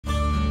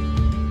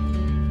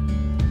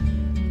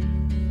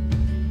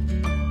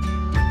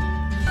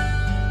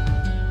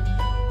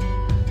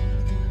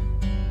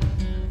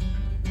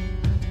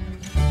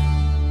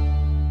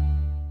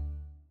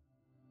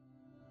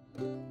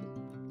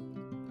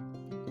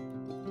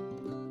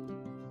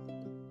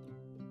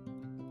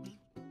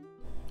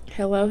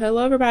Hello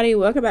everybody,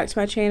 welcome back to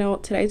my channel.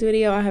 Today's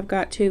video I have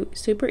got two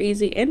super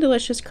easy and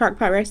delicious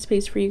crockpot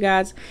recipes for you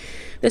guys.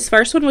 This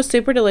first one was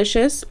super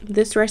delicious.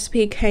 This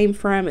recipe came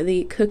from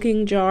the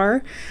cooking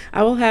jar.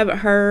 I will have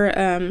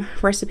her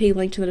recipe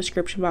linked in the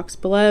description box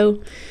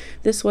below.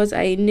 This was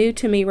a new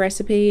to me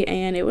recipe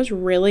and it was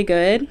really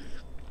good.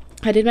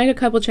 I did make a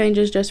couple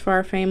changes just for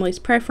our family's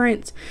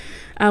preference.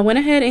 I went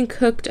ahead and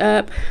cooked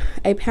up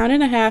 1.5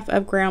 pounds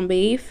of ground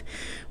beef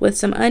with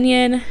some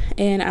onion,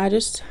 and I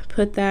just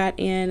put that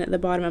in the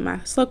bottom of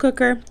my slow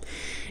cooker.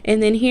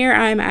 And then here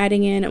I'm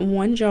adding in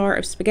 1 jar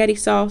of spaghetti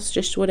sauce.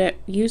 Just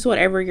use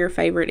whatever your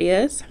favorite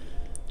is.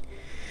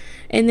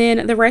 And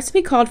then the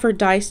recipe called for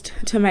diced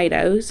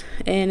tomatoes,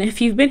 and if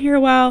you've been here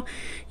a while,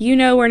 you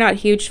know we're not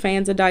huge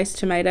fans of diced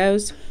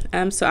tomatoes.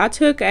 So I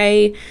took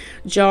a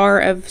jar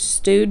of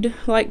stewed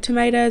like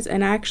tomatoes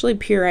and I actually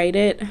pureed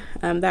it.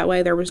 That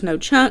way there was no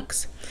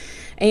chunks.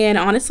 And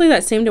honestly,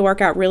 that seemed to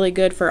work out really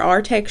good for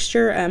our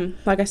texture.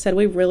 Like I said,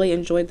 we really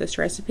enjoyed this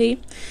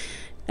recipe.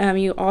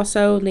 You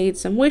also need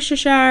some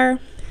Worcestershire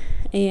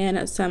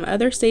and some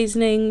other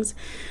seasonings.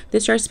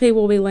 This recipe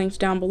will be linked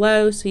down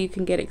below so you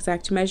can get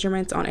exact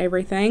measurements on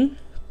everything.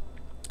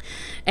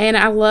 And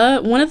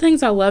one of the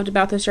things I loved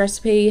about this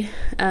recipe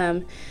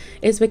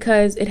is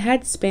because it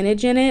had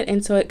spinach in it,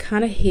 and so it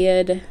kind of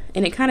hid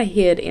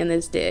in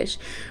this dish.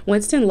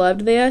 Winston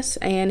loved this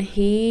and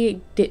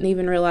he didn't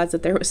even realize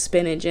that there was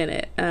spinach in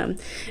it. And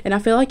I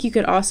feel like you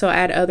could also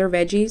add other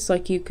veggies,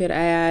 like you could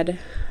add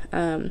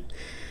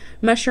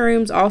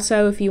mushrooms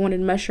also if you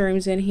wanted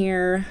mushrooms in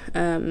here,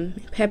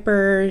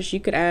 peppers. You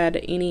could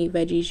add any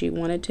veggies you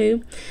wanted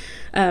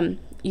to.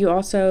 You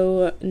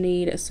also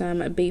need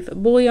some beef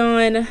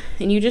bouillon,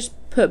 and you just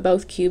put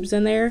both cubes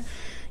in there.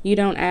 You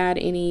don't add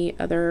any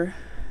other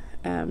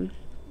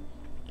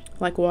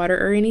like water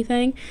or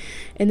anything.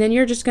 And then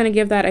you're just going to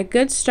give that a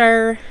good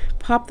stir,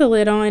 pop the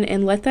lid on,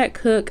 and let that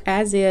cook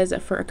as is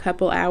for a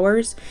couple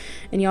hours.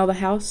 And y'all, the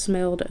house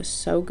smelled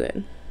so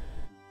good.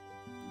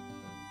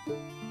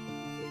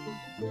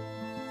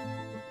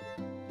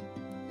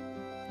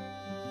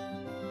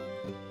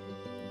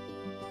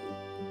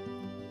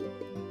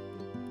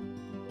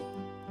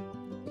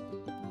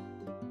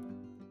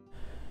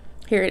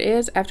 Here it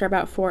is after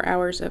about 4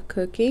 hours of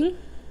cooking.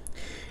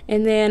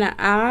 And then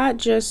I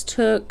just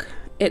took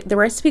it. The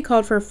recipe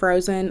called for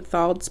frozen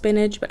thawed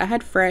spinach, but I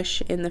had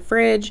fresh in the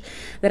fridge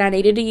that I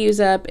needed to use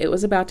up. It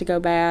was about to go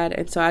bad,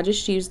 and so I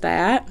just used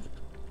that.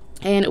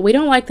 And we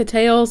don't like the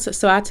tails,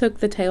 so I took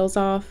the tails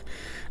off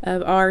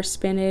of our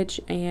spinach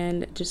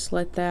and just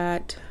let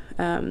that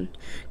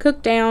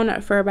cook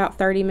down for about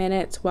 30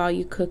 minutes while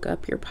you cook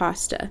up your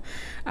pasta.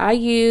 I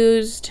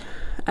used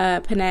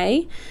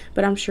penne,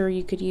 but I'm sure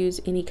you could use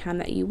any kind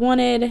that you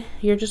wanted.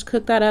 You just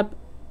cook that up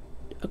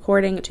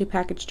according to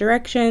package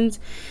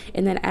directions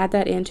and then add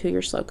that into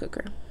your slow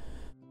cooker.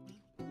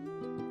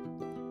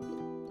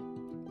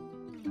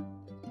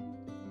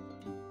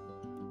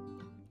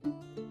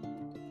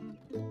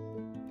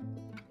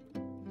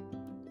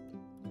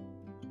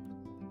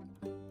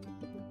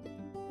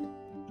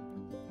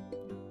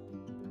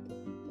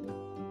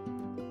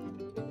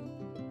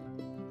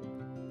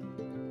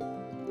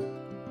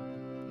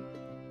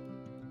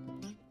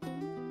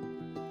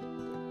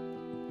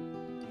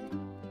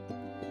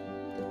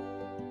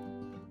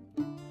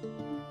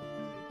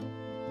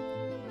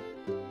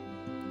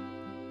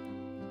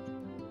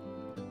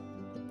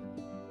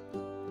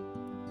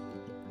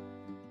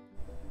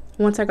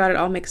 Once I got it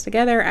all mixed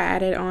together, I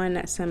added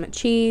on some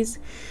cheese.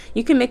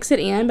 You can mix it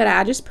in, but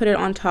I just put it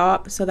on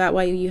top so that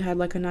way you had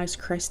like a nice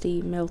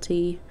crusty,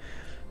 melty,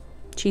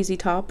 cheesy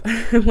top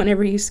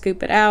whenever you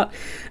scoop it out.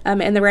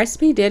 And the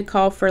recipe did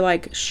call for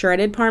like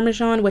shredded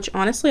Parmesan, which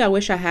honestly I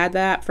wish I had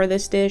that for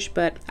this dish,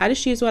 but I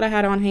just used what I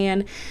had on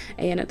hand,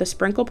 and the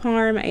sprinkle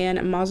parm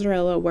and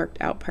mozzarella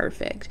worked out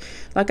perfect.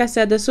 Like I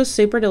said, this was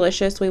super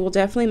delicious. We will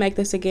definitely make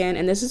this again,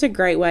 and this is a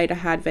great way to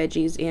hide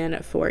veggies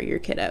in for your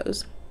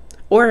kiddos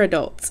or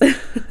adults.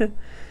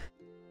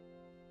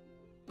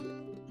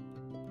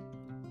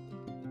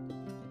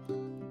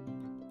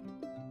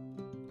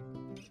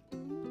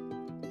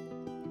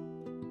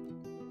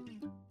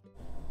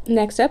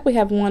 Next up, we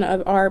have one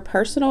of our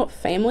personal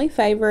family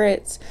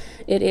favorites.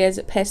 It is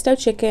pesto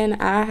chicken.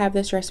 I have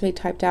this recipe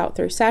typed out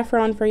through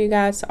Saffron for you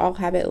guys, so I'll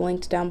have it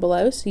linked down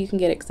below so you can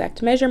get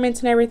exact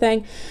measurements and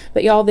everything.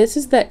 But y'all, this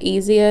is the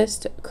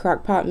easiest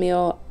crockpot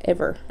meal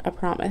ever, I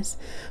promise.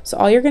 So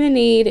all you're going to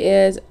need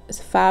is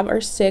 5 or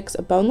 6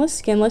 boneless,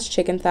 skinless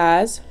chicken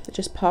thighs.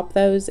 Just pop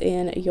those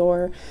in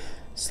your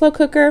slow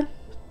cooker.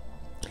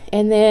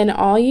 And then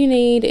all you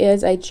need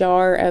is a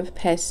jar of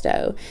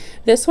pesto.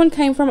 This one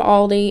came from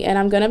Aldi, and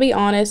I'm going to be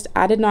honest,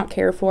 I did not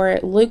care for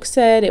it. Luke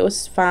said it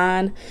was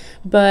fine,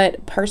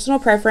 but personal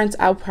preference,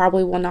 I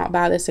probably will not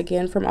buy this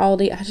again from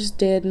Aldi. I just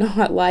did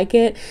not like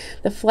it.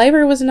 The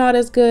flavor was not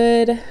as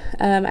good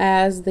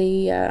as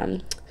the, I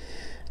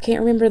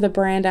can't remember the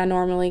brand I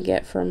normally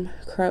get from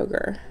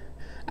Kroger.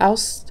 I'll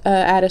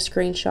add a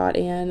screenshot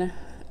in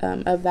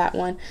of that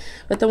one.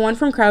 But the one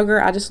from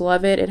Kroger, I just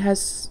love it. It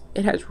has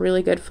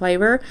really good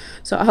flavor,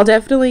 so I'll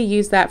definitely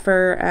use that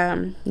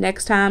for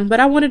next time. But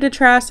I wanted to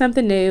try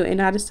something new,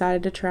 and I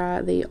decided to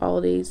try the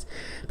Aldi's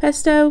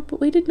pesto,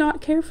 but we did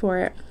not care for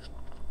it.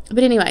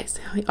 But anyways,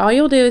 all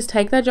you'll do is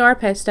take that jar of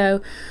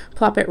pesto,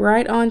 plop it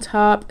right on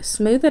top,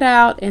 smooth it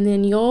out, and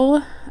then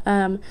you'll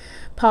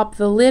pop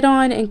the lid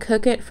on and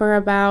cook it for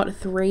about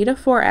 3 to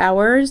 4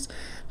 hours.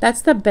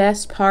 That's the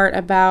best part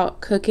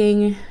about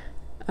cooking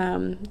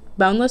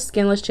boneless,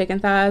 skinless chicken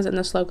thighs in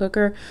the slow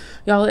cooker.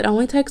 Y'all, it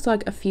only takes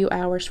like a few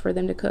hours for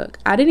them to cook.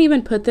 I didn't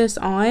even put this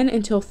on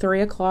until 3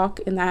 o'clock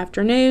in the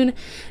afternoon,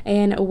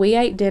 and we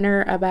ate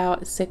dinner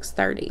about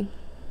 6:30.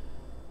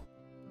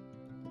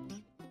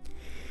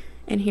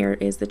 And here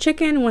is the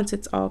chicken once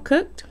it's all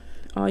cooked.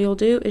 All you'll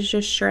do is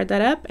just shred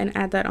that up and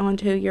add that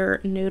onto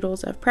your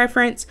noodles of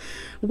preference.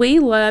 We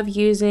love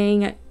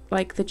using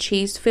like the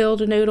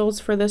cheese-filled noodles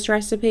for this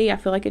recipe. I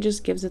feel like it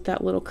just gives it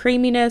that little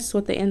creaminess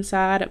with the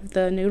inside of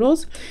the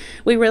noodles.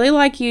 We really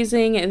like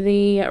using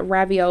the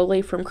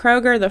ravioli from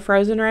Kroger, the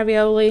frozen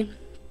ravioli,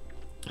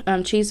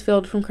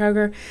 cheese-filled from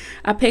Kroger.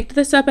 I picked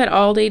this up at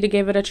Aldi to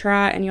give it a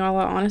try, and y'all,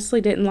 I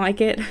honestly didn't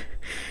like it.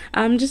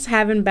 I'm just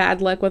having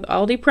bad luck with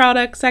Aldi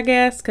products, I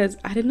guess, because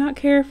I did not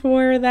care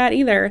for that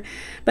either.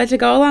 But to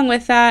go along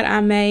with that,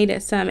 I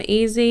made some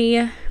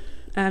easy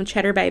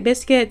cheddar bay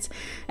biscuits,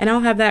 and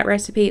I'll have that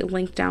recipe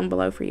linked down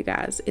below for you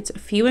guys. It's a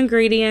few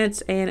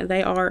ingredients, and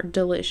they are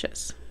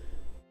delicious.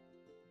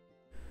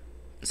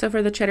 So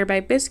for the cheddar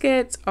bay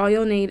biscuits, all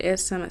you'll need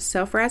is some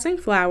self-rising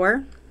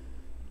flour,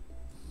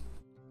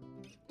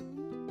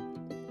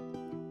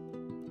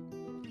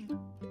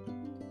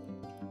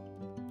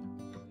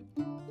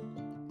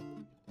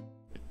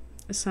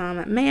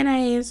 some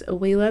mayonnaise,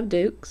 we love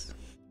Duke's,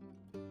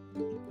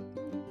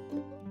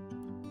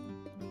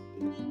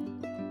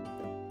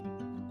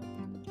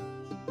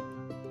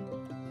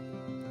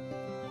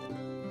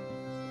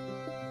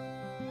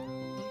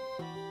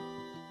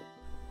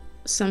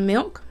 some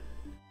milk,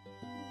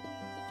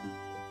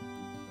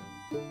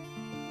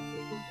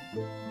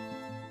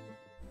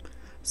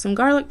 some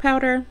garlic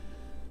powder,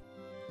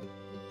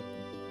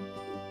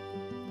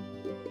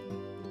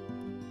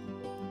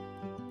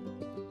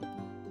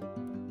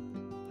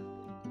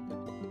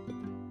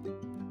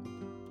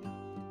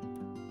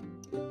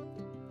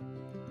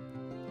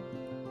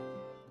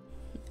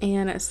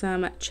 and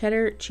some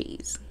cheddar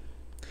cheese.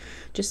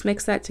 Just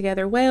mix that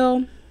together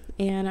well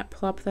and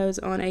plop those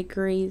on a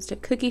greased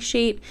cookie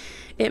sheet.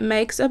 It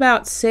makes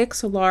about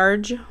 6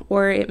 large,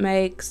 or it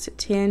makes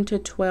 10 to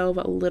 12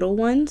 little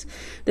ones.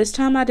 This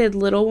time I did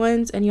little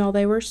ones, and y'all,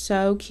 they were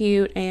so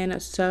cute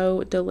and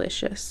so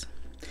delicious.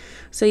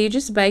 So you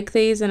just bake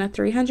these in a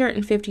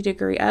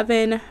 350-degree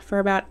oven for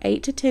about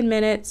 8 to 10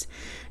 minutes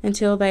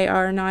until they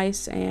are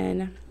nice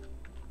and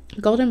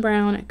golden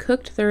brown,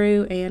 cooked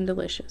through, and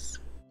delicious.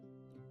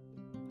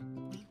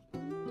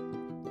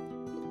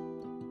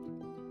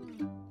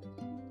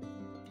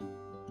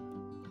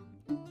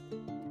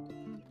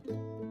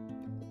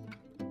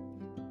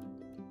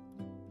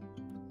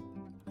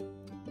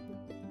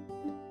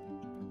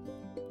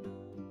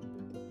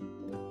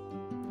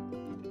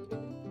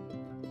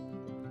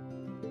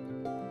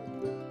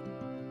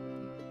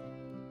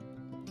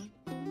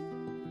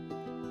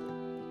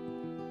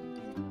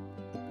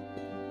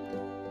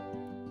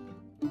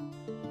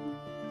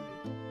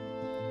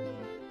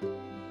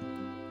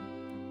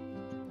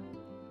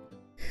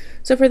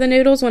 So for the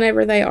noodles,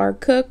 whenever they are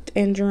cooked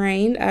and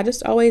drained, I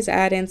just always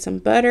add in some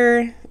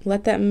butter,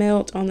 let that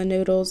melt on the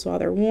noodles while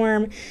they're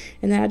warm,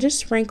 and then I just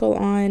sprinkle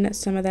on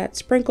some of that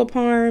sprinkle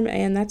parm,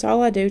 and that's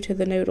all I do to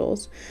the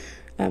noodles.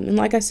 And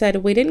like I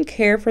said, we didn't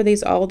care for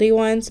these Aldi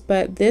ones,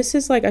 but this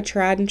is like a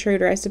tried and true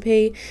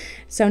recipe.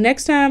 So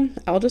next time,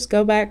 I'll just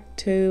go back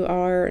to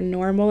our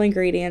normal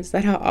ingredients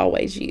that I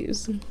always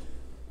use.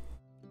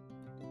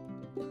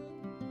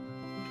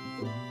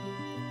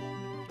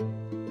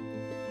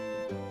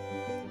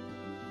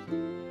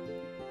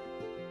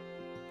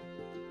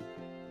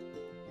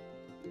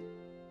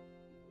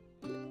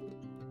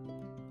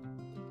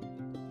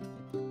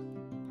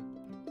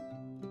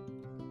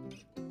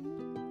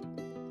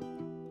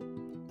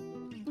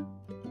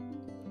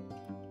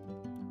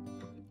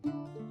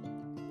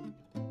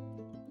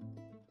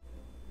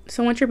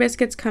 So once your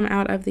biscuits come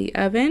out of the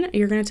oven,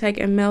 you're going to take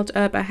and melt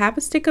up a half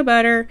a stick of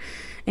butter,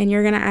 and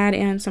you're going to add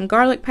in some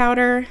garlic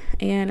powder,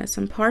 and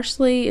some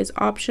parsley is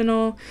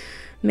optional.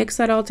 Mix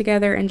that all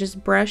together and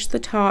just brush the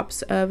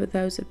tops of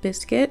those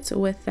biscuits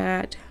with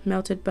that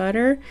melted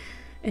butter.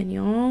 And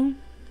y'all,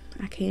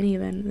 I can't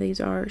even. These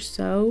are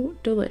so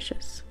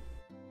delicious.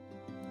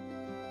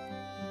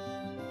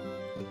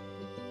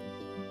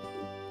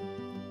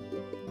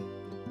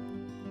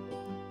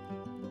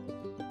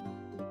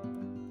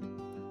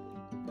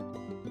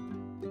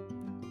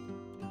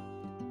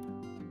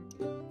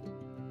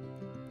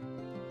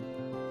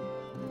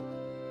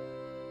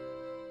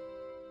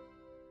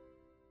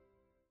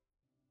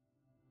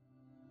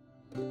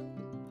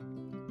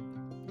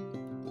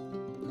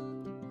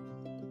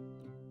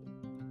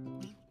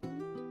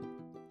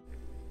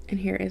 And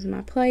here is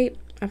my plate.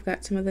 I've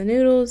got some of the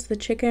noodles, the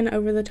chicken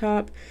over the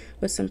top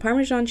with some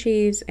Parmesan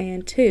cheese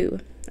and 2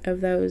 of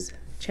those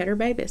Cheddar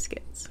Bay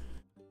biscuits.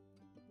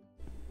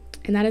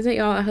 And that is it,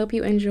 y'all. I hope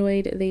you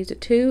enjoyed these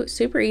 2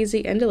 super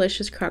easy and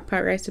delicious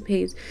crockpot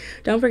recipes.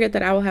 Don't forget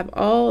that I will have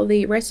all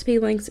the recipe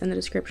links in the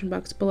description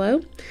box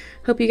below.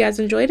 Hope you guys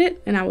enjoyed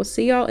it, and I will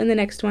see y'all in the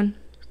next one.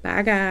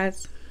 Bye,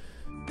 guys.